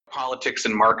politics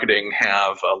and marketing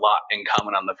have a lot in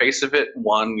common on the face of it.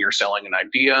 One, you're selling an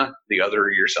idea. The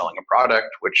other, you're selling a product,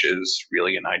 which is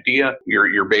really an idea.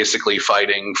 You're basically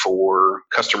fighting for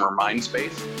customer mind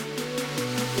space.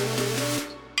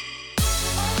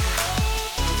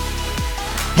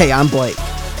 Hey, I'm Blake,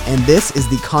 and this is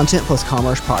the Content Plus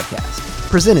Commerce podcast,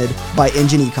 presented by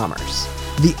Engine E-Commerce,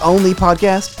 the only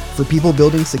podcast for people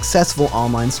building successful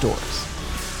online stores.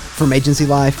 From agency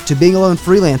life to being a lone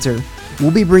freelancer, we'll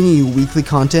be bringing you weekly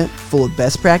content full of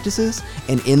best practices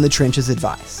and in-the-trenches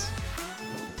advice.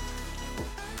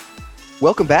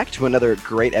 Welcome back to another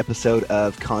great episode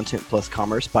of Content Plus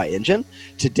Commerce by Engine.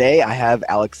 Today, I have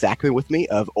Alex Zachman with me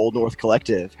of Old North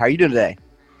Collective. How are you doing today?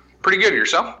 Pretty good.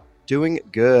 Yourself? Doing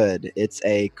good. It's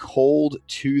a cold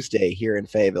Tuesday here in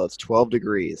Fayetteville. It's 12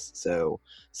 degrees, so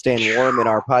staying warm in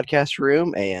our podcast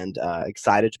room and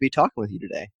excited to be talking with you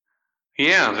today.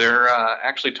 Yeah, they're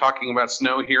actually talking about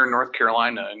snow here in North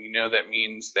Carolina, and you know that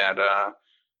means that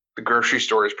the grocery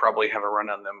stores probably have a run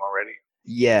on them already.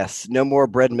 Yes, no more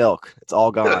bread and milk. It's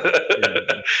all gone.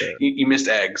 You missed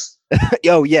eggs.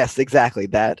 Oh, yes, exactly.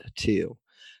 That too.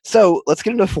 So let's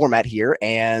get into the format here.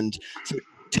 And so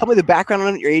tell me the background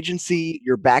on your agency,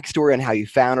 your backstory on how you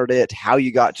founded it, how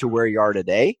you got to where you are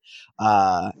today.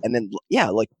 And then,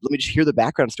 let me just hear the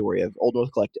background story of Old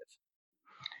North Collective.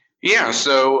 Yeah,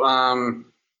 so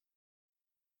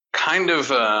kind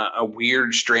of a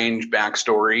weird, strange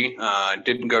backstory.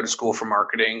 Didn't go to school for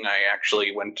marketing. I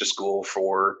actually went to school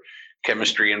for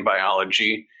chemistry and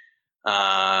biology.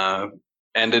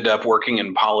 Ended up working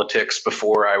in politics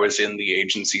before I was in the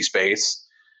agency space.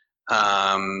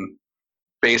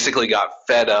 Basically got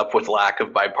fed up with lack of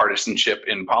bipartisanship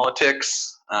in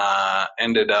politics.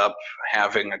 Ended up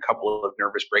having a couple of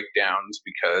nervous breakdowns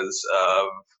because of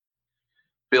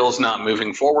bills not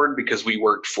moving forward because we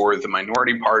worked for the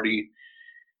minority party,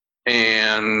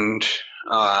 and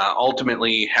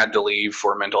ultimately had to leave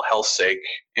for mental health sake.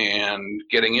 And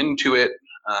getting into it,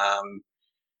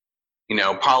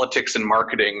 politics and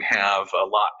marketing have a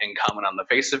lot in common on the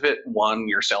face of it. One,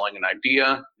 you're selling an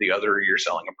idea. The other, you're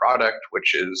selling a product,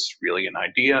 which is really an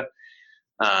idea.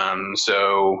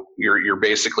 So you're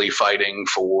basically fighting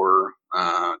for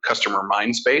customer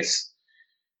mind space.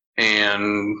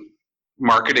 And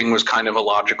marketing was kind of a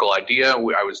logical idea.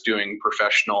 I was doing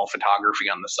professional photography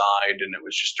on the side, and it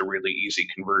was just a really easy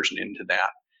conversion into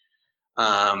that.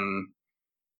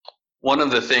 One of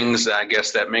the things I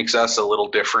guess that makes us a little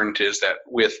different is that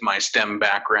with my STEM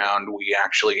background, we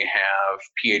actually have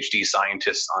PhD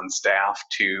scientists on staff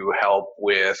to help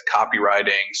with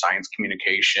copywriting, science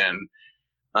communication.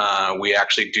 We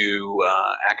actually do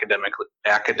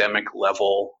academic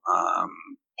level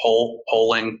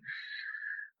polling.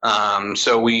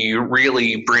 So we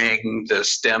really bring the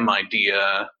STEM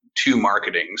idea to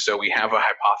marketing. So we have a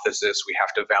hypothesis. We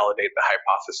have to validate the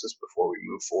hypothesis before we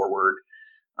move forward.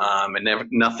 And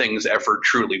nothing's ever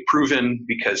truly proven,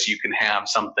 because you can have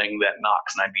something that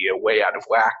knocks an idea way out of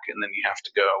whack, and then you have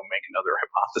to go make another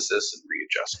hypothesis and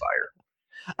readjust fire.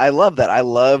 I love that. I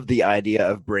love the idea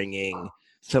of bringing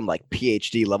some like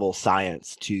PhD level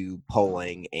science to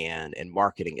polling and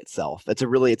marketing itself. It's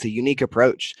a unique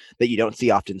approach that you don't see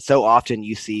often. So often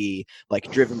you see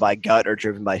like driven by gut or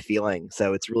driven by feeling.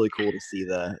 So it's really cool to see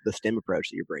the STEM approach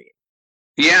that you're bringing.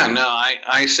 Yeah, no,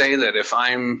 I say that if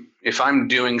I'm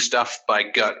doing stuff by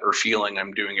gut or feeling,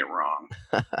 I'm doing it wrong.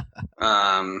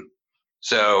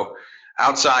 So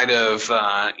outside of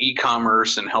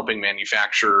e-commerce and helping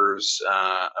manufacturers,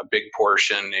 a big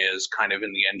portion is kind of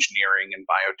in the engineering and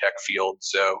biotech field.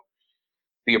 So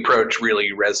the approach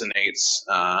really resonates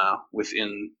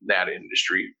within that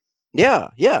industry. Yeah.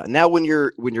 Now, when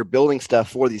you're building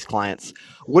stuff for these clients,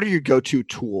 what are your go-to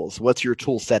tools? What's your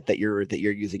tool set that you're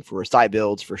using for site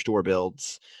builds, for store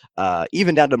builds,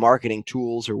 even down to marketing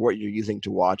tools, or what you're using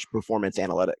to watch performance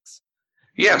analytics?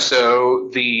 Yeah. So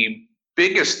the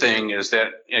biggest thing is that,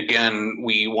 again,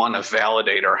 we want to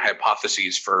validate our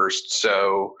hypotheses first.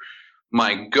 So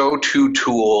my go-to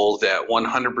tool that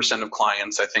 100% of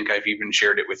clients, I think I've even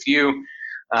shared it with you,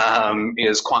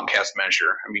 is Quantcast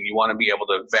Measure. I mean, you want to be able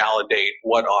to validate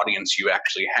what audience you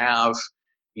actually have,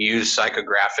 use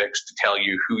psychographics to tell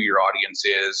you who your audience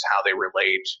is, how they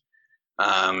relate.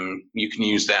 You can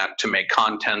use that to make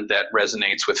content that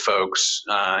resonates with folks.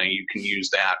 You can use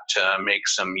that to make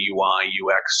some UI,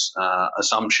 UX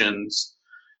assumptions.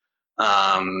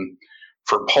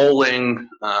 For polling,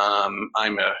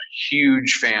 I'm a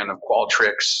huge fan of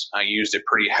Qualtrics. I used it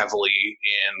pretty heavily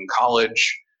in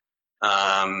college.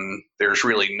 There's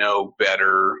really no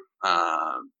better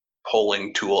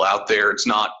polling tool out there. It's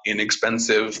not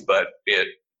inexpensive, but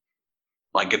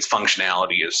its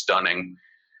functionality is stunning.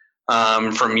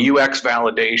 From UX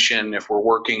validation, if we're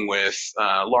working with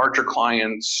larger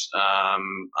clients,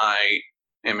 I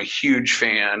am a huge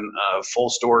fan of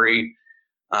FullStory.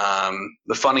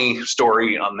 The funny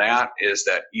story on that is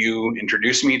that you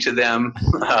introduced me to them,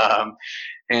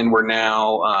 and we're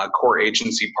now core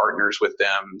agency partners with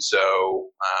them. So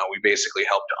we basically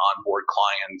help to onboard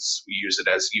clients. We use it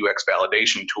as UX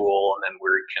validation tool, and then we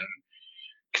can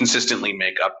consistently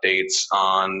make updates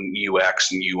on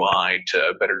UX and UI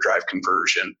to better drive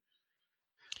conversion.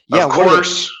 Yeah, of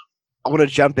course. I want to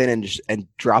jump in and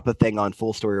drop a thing on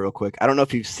FullStory real quick. I don't know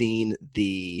if you've seen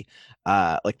the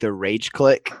like the rage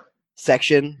click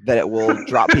section that it will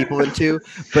drop people into,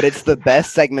 but it's the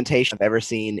best segmentation I've ever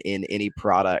seen in any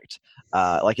product.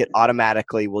 Like it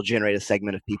automatically will generate a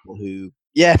segment of people who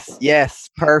yes,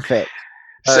 perfect.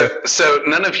 So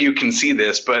none of you can see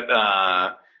this, but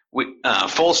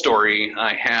FullStory,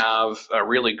 I have a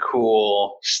really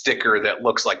cool sticker that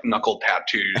looks like knuckle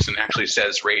tattoos and actually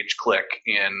says rage click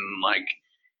in like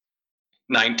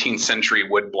 19th century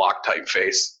woodblock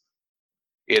typeface.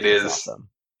 It is awesome.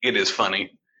 It is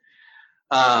funny.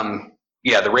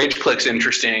 The rage click's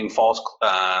interesting. False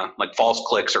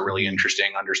clicks are really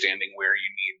interesting, understanding where you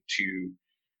need to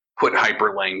put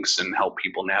hyperlinks and help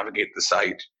people navigate the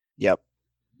site. Yep.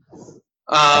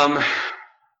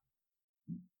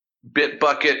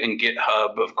 Bitbucket and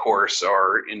GitHub, of course,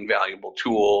 are invaluable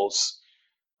tools.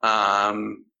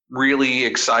 Really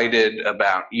excited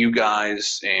about you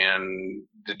guys and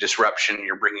the disruption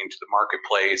you're bringing to the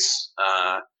marketplace.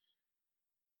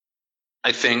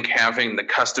 I think having the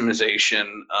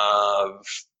customization of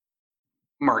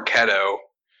Marketo,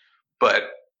 but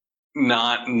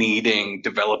not needing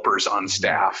developers on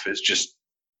staff is just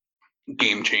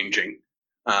game changing.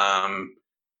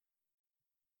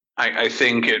 I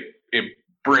think it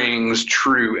brings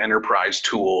true enterprise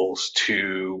tools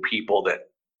to people that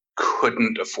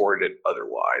couldn't afford it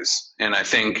otherwise. And I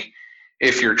think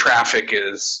if your traffic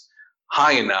is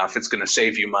high enough, it's going to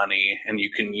save you money, and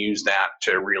you can use that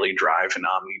to really drive an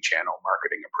omni-channel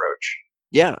marketing approach.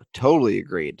 Yeah, totally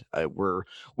agreed.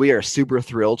 We are super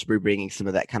thrilled to be bringing some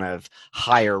of that kind of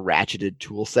higher ratcheted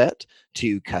tool set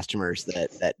to customers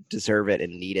that deserve it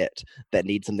and need it, that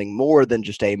need something more than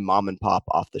just a mom and pop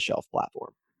off the shelf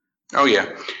platform. Oh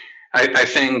yeah, I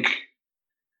think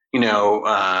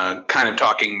kind of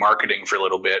talking marketing for a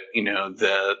little bit.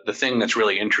 The thing that's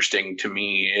really interesting to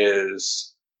me is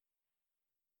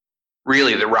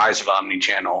really the rise of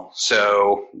omnichannel.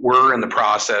 So we're in the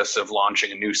process of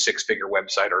launching a new 6-figure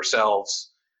website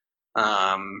ourselves.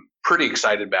 Pretty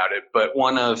excited about it. But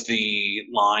one of the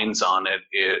lines on it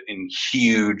in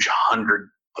huge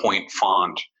 100-point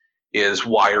font is,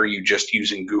 why are you just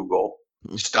using Google?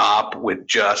 Stop with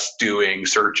just doing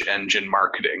search engine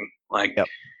marketing.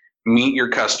 Meet your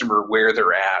customer where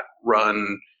they're at,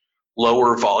 run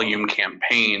lower volume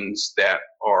campaigns that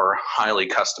are highly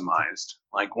customized.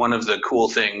 Like one of the cool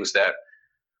things that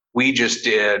we just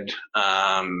did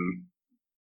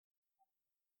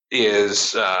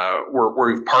is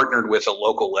we've partnered with a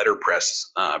local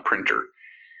letterpress printer,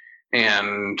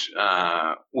 and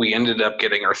we ended up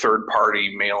getting our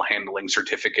third-party mail handling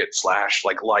certificate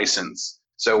 / license.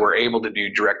 So we're able to do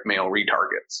direct mail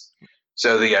retargets.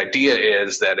 So the idea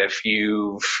is that if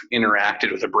you've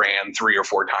interacted with a brand 3 or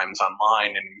 4 times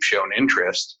online and you've shown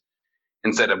interest,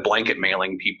 instead of blanket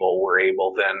mailing people, we're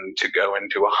able then to go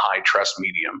into a high trust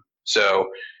medium. So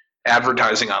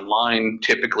advertising online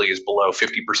typically is below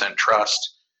 50% trust.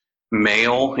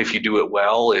 Mail, if you do it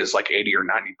well, is like 80 or 90%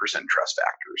 trust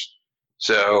factors.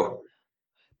 So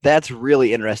that's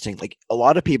really interesting. Like a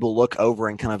lot of people look over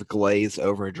and kind of glaze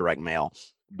over direct mail,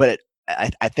 but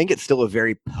I think it's still a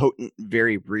very potent,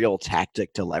 very real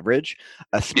tactic to leverage,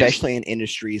 especially in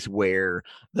industries where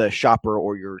the shopper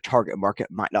or your target market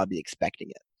might not be expecting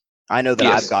it. I know that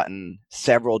I've gotten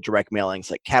several direct mailings,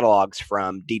 like catalogs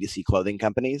from D2C clothing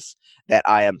companies, that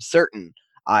I am certain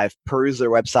I've perused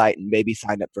their website and maybe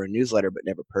signed up for a newsletter but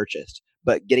never purchased.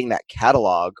 But getting that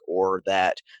catalog or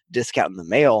that discount in the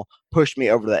mail pushed me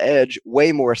over the edge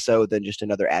way more so than just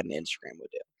another ad on Instagram would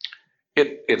do.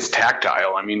 It's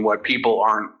tactile. I mean, what people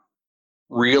aren't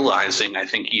realizing, I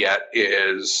think, yet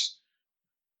is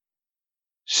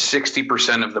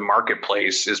 60% of the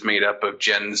marketplace is made up of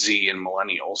Gen Z and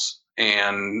millennials.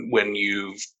 And when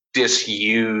you've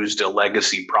disused a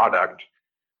legacy product,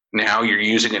 now you're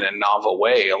using it in a novel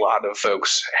way. A lot of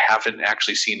folks haven't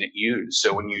actually seen it used.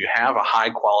 So when you have a high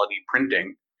quality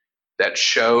printing that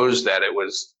shows that it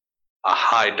was a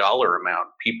high dollar amount,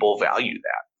 people value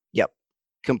that. Yep.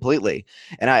 Completely.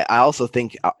 And I also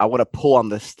think I want to pull on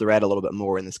this thread a little bit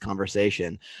more in this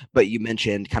conversation, but you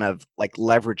mentioned kind of like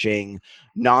leveraging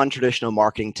non-traditional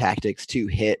marketing tactics to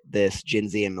hit this Gen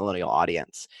Z and millennial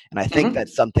audience. And I think Mhm.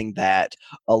 that's something that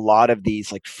a lot of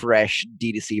these like fresh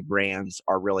D2C brands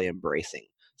are really embracing.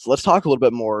 So let's talk a little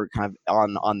bit more kind of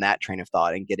on that train of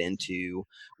thought and get into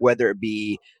whether it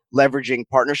be leveraging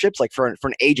partnerships like for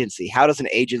an agency. How does an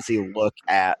agency look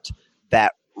at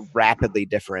that rapidly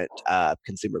different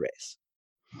consumer base?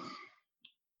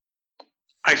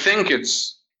 I think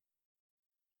it's,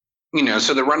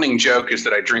 so the running joke is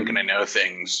that I drink and I know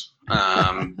things.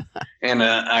 And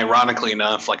ironically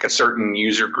enough, like a certain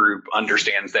user group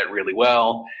understands that really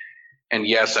well. And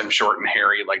yes, I'm short and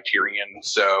hairy like Tyrion,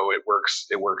 so it works.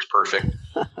 It works perfect.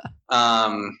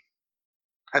 Um,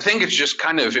 I think it's just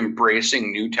kind of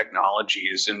embracing new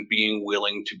technologies and being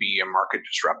willing to be a market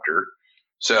disruptor.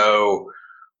 So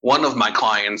one of my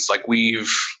clients, like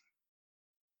we've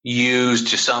used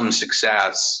to some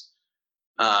success,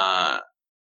 uh,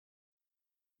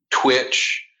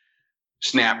 Twitch,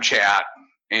 Snapchat,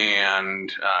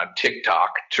 and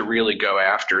TikTok to really go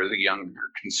after the younger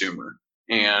consumer.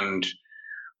 And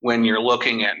when you're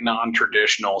looking at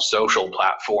non-traditional social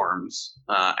platforms,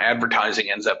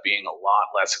 advertising ends up being a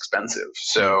lot less expensive.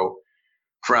 So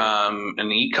from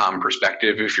an e-com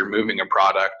perspective, if you're moving a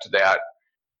product that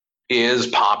is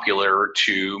popular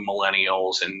to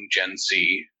millennials and Gen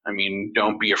Z, I mean,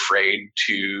 don't be afraid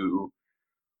to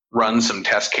run some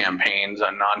test campaigns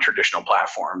on non-traditional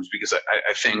platforms, because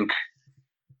I think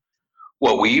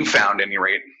what we've found, at any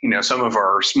rate, some of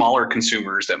our smaller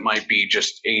consumers that might be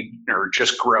just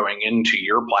growing into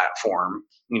your platform,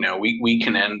 we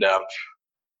can end up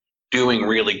doing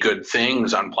really good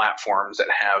things on platforms that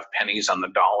have pennies on the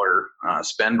dollar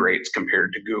spend rates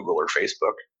compared to Google or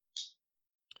Facebook.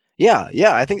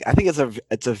 Yeah. I think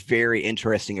it's a very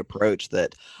interesting approach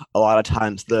that a lot of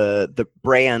times the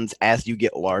brands, as you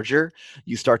get larger,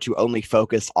 you start to only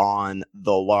focus on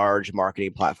the large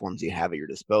marketing platforms you have at your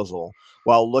disposal,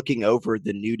 while looking over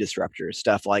the new disruptors,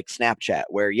 stuff like Snapchat,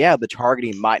 where the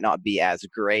targeting might not be as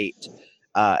great,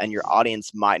 and your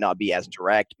audience might not be as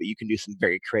direct, but you can do some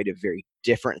very creative, very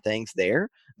different things there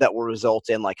that will result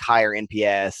in like higher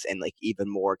NPS and like even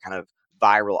more kind of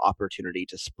viral opportunity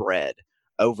to spread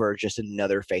over just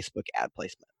another Facebook ad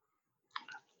placement.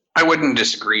 I wouldn't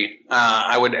disagree.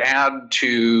 I would add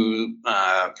to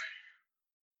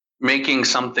making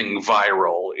something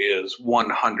viral is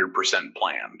 100%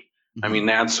 planned. I mean,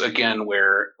 that's again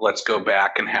where let's go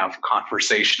back and have a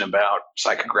conversation about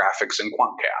psychographics and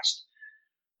Quantcast.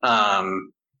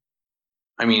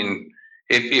 I mean,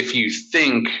 if you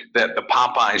think that the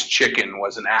Popeyes chicken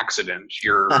was an accident,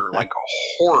 you're like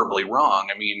horribly wrong.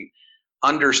 I mean,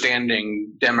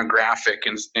 understanding demographic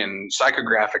and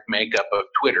psychographic makeup of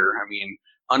Twitter, I mean,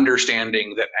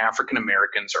 understanding that African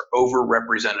Americans are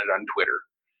overrepresented on Twitter,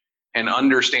 and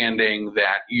understanding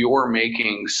that you're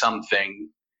making something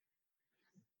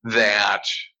that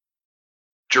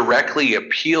directly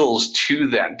appeals to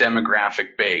that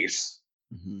demographic base,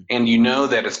 and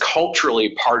that it's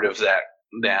culturally part of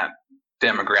that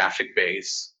demographic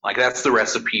base, like that's the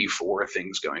recipe for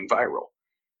things going viral.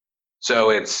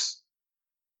 So it's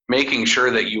making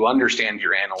sure that you understand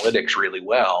your analytics really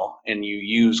well and you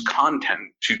use content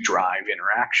to drive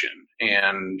interaction,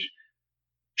 and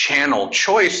channel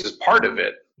choice is part of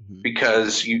it,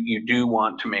 because you do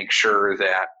want to make sure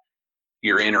that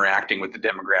you're interacting with the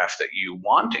demographic that you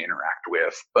want to interact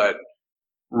with. But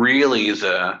really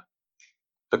the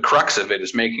crux of it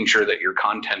is making sure that your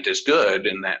content is good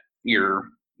and that your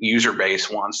user base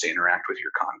wants to interact with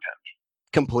your content.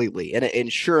 Completely. And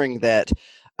ensuring that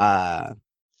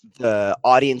the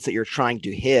audience that you're trying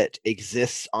to hit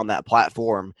exists on that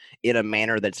platform in a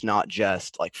manner that's not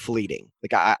just like fleeting.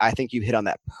 Like I think you hit on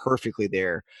that perfectly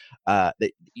there.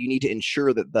 That you need to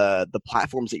ensure that the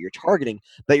platforms that you're targeting,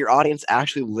 that your audience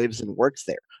actually lives and works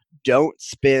there. Don't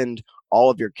spend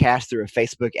all of your cash through a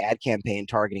Facebook ad campaign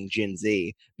targeting Gen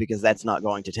Z, because that's not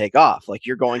going to take off. Like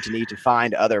you're going to need to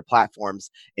find other platforms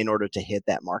in order to hit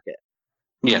that market.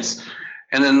 Yes.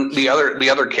 And then the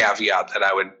other caveat that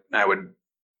I would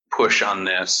push on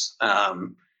this.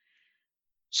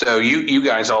 So you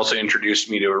guys also introduced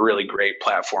me to a really great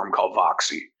platform called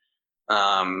Voxy.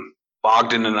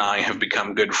 Bogdan and I have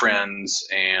become good friends,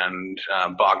 and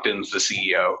Bogdan's the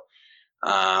CEO.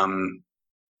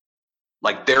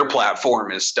 Like their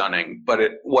platform is stunning, but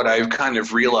what I've kind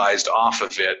of realized off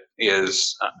of it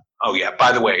is, oh yeah,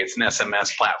 by the way, it's an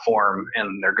SMS platform,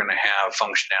 and they're going to have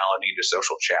functionality to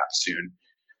social chat soon.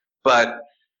 But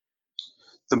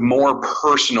the more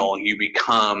personal you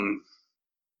become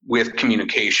with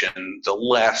communication, the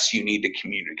less you need to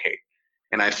communicate.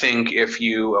 And I think if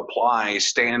you apply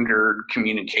standard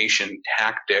communication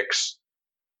tactics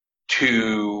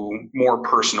to more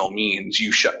personal means,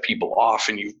 you shut people off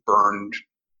and you've burned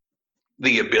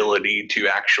the ability to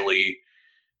actually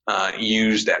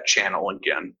use that channel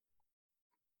again.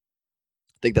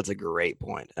 I think that's a great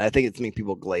point. And I think it's making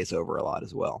people glaze over a lot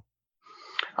as well.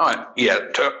 Oh, yeah,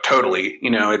 totally.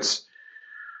 It's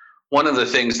one of the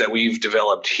things that we've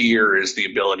developed here is the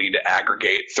ability to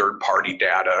aggregate third-party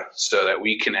data so that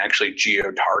we can actually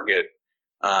geo-target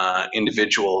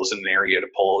individuals in an area to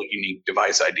pull unique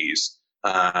device IDs.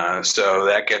 So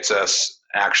that gets us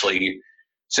actually,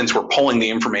 since we're pulling the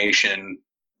information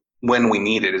when we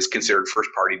need it, is considered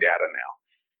first-party data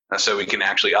now. So we can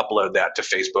actually upload that to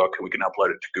Facebook and we can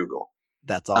upload it to Google.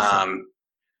 That's awesome.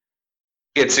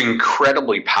 It's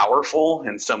incredibly powerful,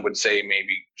 and some would say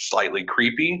maybe slightly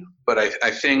creepy, but I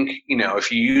think,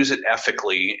 if you use it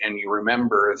ethically and you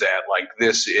remember that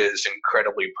this is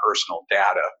incredibly personal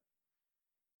data,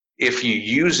 if you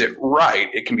use it right,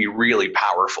 it can be really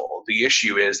powerful. The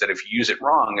issue is that if you use it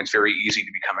wrong, it's very easy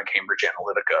to become a Cambridge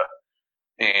Analytica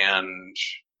and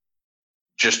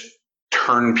just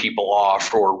turn people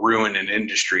off or ruin an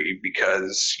industry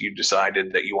because you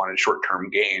decided that you wanted short-term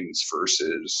gains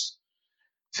versus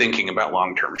thinking about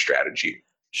long-term strategy.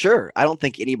 Sure. I don't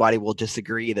think anybody will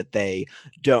disagree that they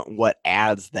don't want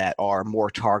ads that are more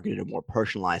targeted and more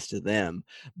personalized to them.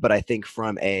 But I think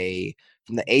from the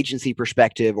agency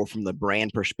perspective or from the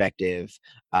brand perspective,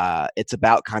 it's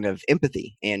about kind of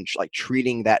empathy and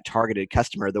treating that targeted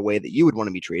customer the way that you would want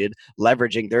to be treated,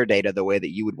 leveraging their data the way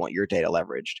that you would want your data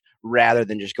leveraged, rather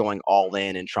than just going all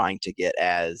in and trying to get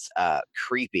as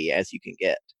creepy as you can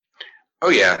get. Oh,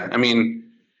 yeah. I mean,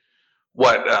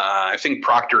 I think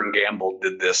Procter and Gamble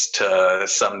did this to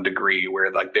some degree, where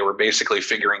they were basically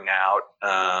figuring out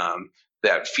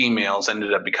that females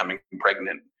ended up becoming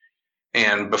pregnant,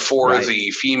 and before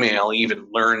the female even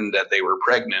learned that they were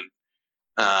pregnant,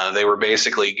 they were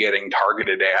basically getting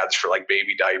targeted ads for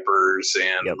baby diapers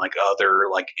and other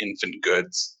infant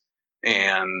goods,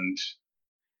 and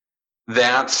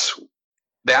that's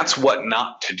what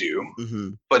not to do. Mm-hmm.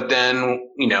 But then,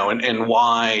 and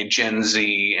why Gen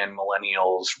Z and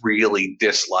millennials really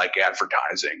dislike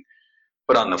advertising.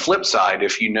 But on the flip side,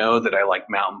 if you know that I like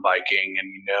mountain biking and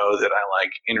you know that I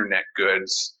like internet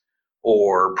goods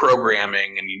or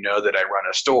programming and you know that I run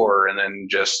a store, and then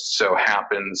just so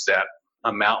happens that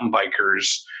a mountain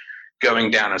biker's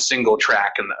going down a single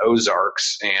track in the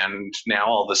Ozarks, and now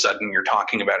all of a sudden you're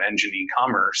talking about engine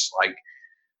e-commerce,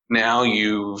 now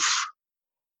you've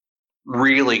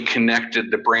really connected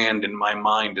the brand in my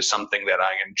mind to something that I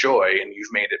enjoy, and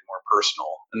you've made it more personal.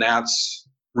 And that's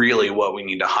really what we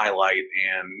need to highlight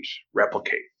and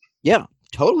replicate. Yeah,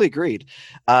 totally agreed.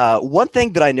 One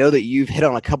thing that I know that you've hit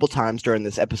on a couple times during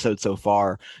this episode so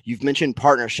far, you've mentioned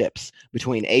partnerships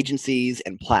between agencies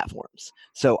and platforms.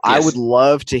 So yes. I would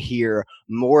love to hear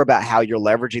more about how you're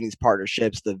leveraging these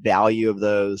partnerships, the value of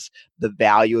those, the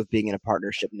value of being in a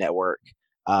partnership network.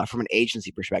 From an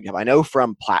agency perspective. I know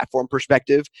from platform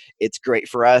perspective, it's great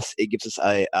for us. It gives us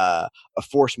a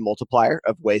force multiplier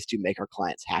of ways to make our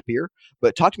clients happier.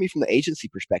 But talk to me from the agency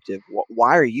perspective.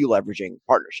 Why are you leveraging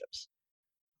partnerships?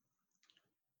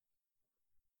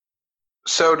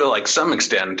 So to some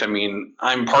extent, I mean,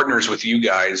 I'm partners with you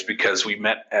guys because we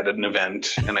met at an event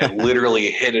and I literally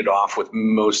hit it off with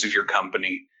most of your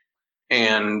company.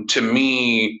 And to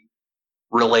me,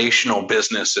 relational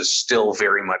business is still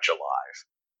very much alive.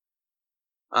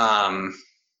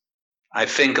 I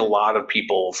think a lot of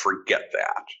people forget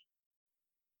that.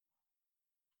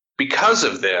 Because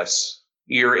of this,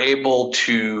 you're able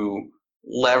to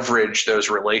leverage those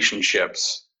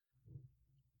relationships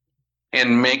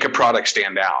and make a product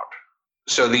stand out.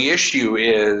 So the issue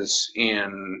is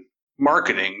in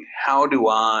marketing, how do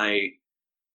I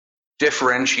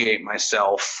differentiate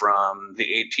myself from the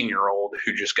 18-year-old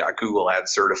who just got Google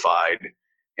Ads certified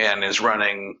and is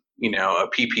running a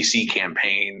PPC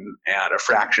campaign at a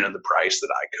fraction of the price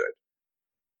that I could?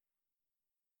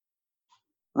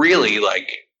 Really,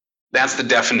 that's the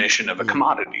definition of a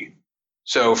commodity.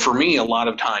 So for me, a lot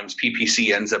of times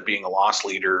PPC ends up being a loss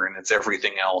leader, and it's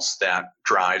everything else that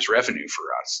drives revenue for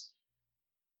us.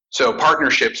 So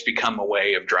partnerships become a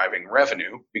way of driving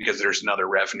revenue because there's another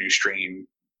revenue stream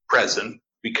present,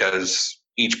 because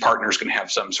each partner is going to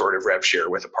have some sort of rev share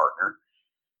with a partner.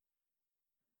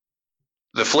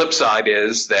 The flip side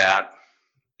is that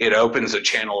it opens a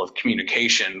channel of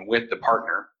communication with the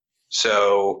partner.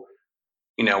 So,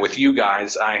 with you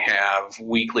guys, I have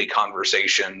weekly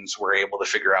conversations. We're able to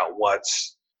figure out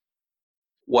what's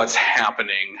what's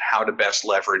happening, how to best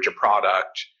leverage a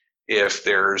product. If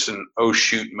there's an oh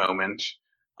shoot moment,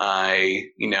 I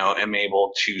am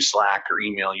able to Slack or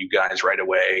email you guys right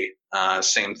away.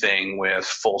 Same thing with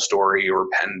Full Story or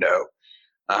Pendo.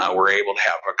 We're able to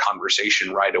have a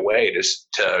conversation right away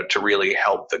to really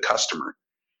help the customer.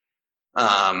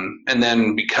 And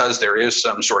then because there is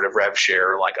some sort of rev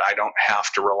share, like I don't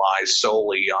have to rely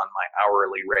solely on my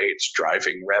hourly rates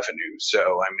driving revenue.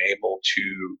 So I'm able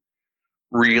to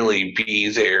really be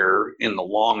there in the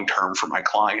long term for my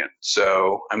client.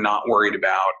 So I'm not worried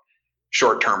about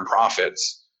short-term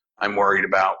profits. I'm worried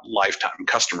about lifetime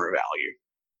customer value.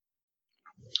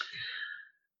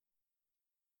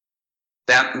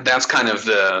 That's kind of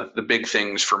the big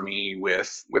things for me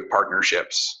with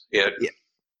partnerships.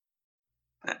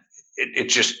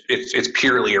 It's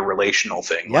purely a relational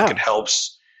thing. Yeah. Like it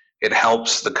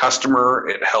helps the customer,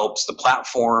 it helps the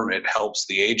platform, it helps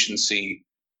the agency.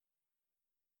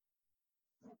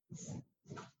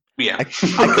 Yeah.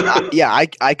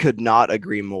 I could not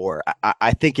agree more.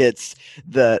 I think it's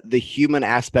the human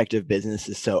aspect of business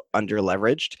is so under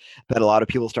leveraged that a lot of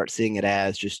people start seeing it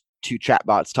as just two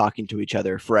chatbots talking to each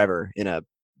other forever in a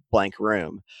blank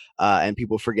room, and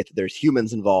people forget that there's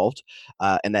humans involved,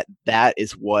 and that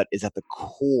is what is at the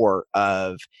core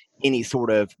of any sort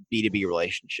of B2B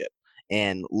relationship.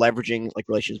 And leveraging like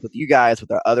relations with you guys,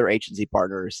 with our other agency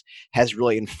partners, has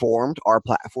really informed our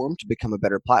platform to become a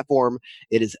better platform.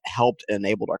 It has helped and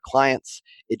enabled our clients.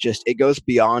 It goes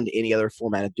beyond any other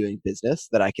format of doing business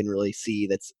that I can really see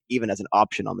that's even as an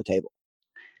option on the table.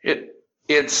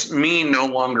 It's me no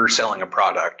longer selling a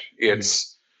product.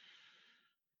 It's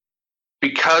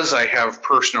because I have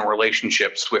personal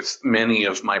relationships with many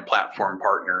of my platform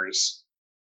partners.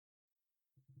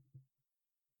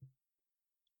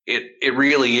 It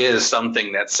really is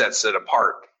something that sets it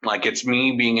apart. Like it's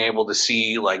me being able to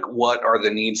see like what are the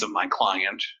needs of my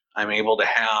client. I'm able to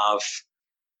have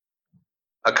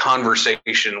a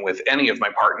conversation with any of my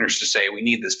partners to say we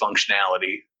need this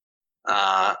functionality.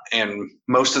 And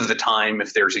most of the time,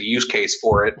 if there's a use case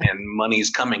for it and money's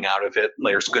coming out of it,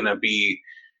 there's going to be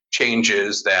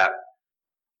changes that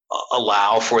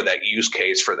allow for that use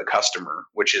case for the customer,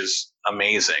 which is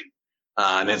amazing.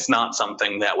 And it's not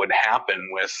something that would happen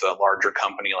with a larger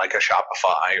company like a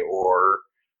Shopify or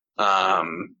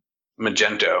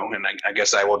Magento. And I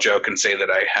guess I will joke and say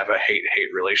that I have a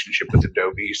hate-hate relationship with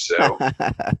Adobe. So,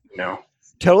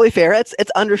 Totally fair. It's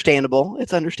understandable.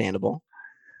 It's understandable.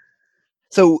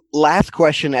 So last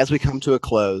question as we come to a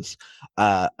close,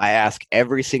 I ask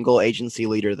every single agency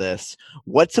leader this: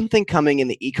 what's something coming in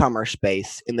the e-commerce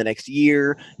space in the next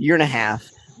year and a half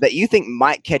that you think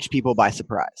might catch people by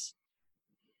surprise?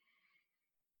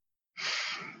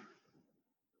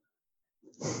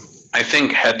 I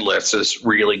think headless is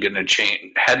really going to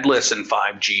change. Headless and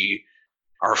 5G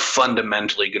are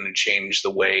fundamentally going to change the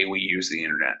way we use the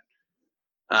internet.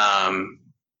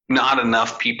 Not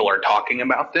enough people are talking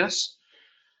about this.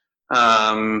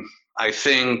 I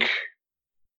think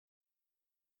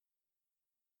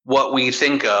what we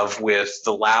think of with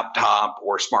the laptop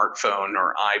or smartphone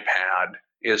or iPad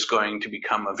is going to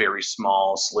become a very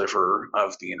small sliver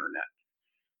of the internet.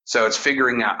 So it's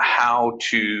figuring out how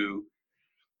to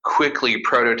quickly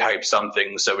prototype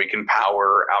something so we can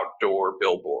power outdoor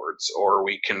billboards, or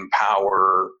we can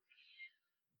power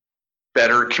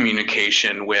better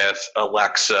communication with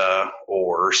Alexa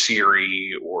or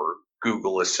Siri or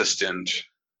Google Assistant.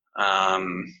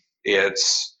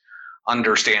 It's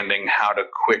understanding how to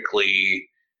quickly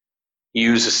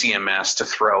use a CMS to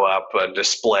throw up a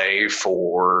display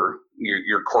for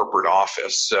your corporate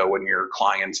office. So when your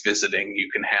client's visiting, you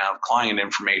can have client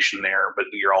information there, but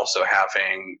you're also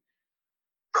having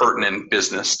pertinent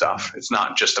business stuff. It's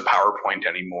not just a PowerPoint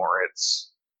anymore.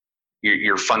 It's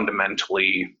you're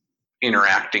fundamentally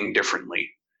interacting differently.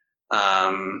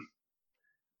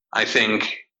 I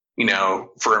think,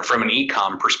 from an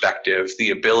e-com perspective, the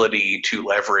ability to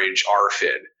leverage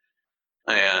RFID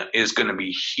is going to be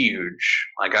huge.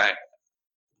 Like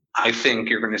I think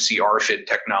you're going to see RFID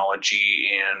technology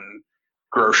in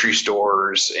grocery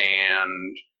stores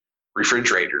and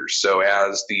refrigerators. So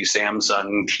as the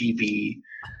Samsung TV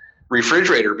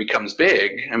refrigerator becomes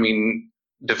big, I mean,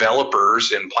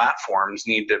 developers and platforms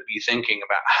need to be thinking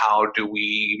about how do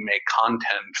we make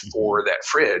content for that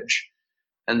fridge.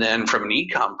 And then from an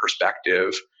e-com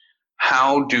perspective,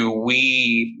 how do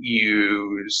we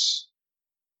use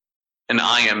an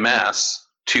IMS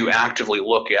to actively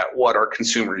look at what are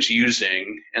consumers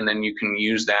using, and then you can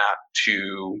use that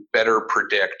to better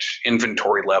predict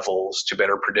inventory levels, to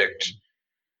better predict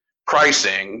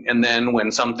pricing. And then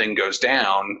when something goes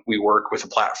down, we work with a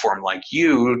platform like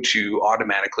you to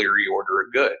automatically reorder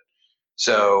a good.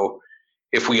 So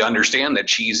if we understand that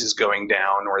cheese is going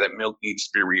down or that milk needs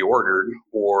to be reordered,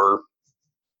 or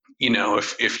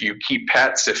if you keep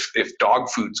pets, if dog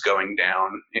food's going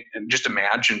down, and just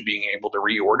imagine being able to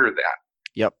reorder that.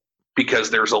 Yep.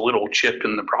 Because there's a little chip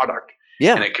in the product.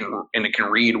 Yeah. And it can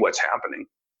read what's happening.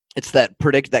 It's that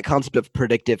concept of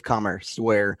predictive commerce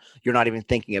where you're not even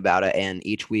thinking about it, and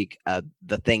each week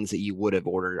the things that you would have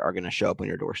ordered are going to show up on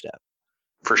your doorstep.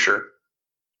 For sure.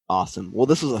 Awesome. Well,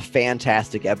 this was a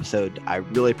fantastic episode. I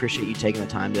really appreciate you taking the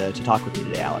time to talk with me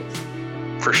today, Alex.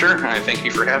 For sure. I thank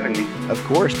you for having me. Of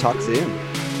course. Talk soon.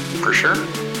 For sure.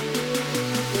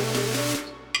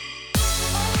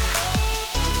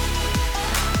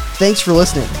 Thanks for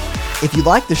listening. If you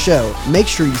like the show, make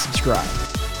sure you subscribe.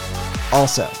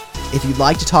 Also, if you'd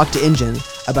like to talk to Engine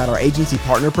about our agency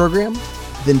partner program,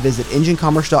 then visit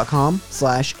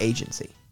enginecommerce.com/agency.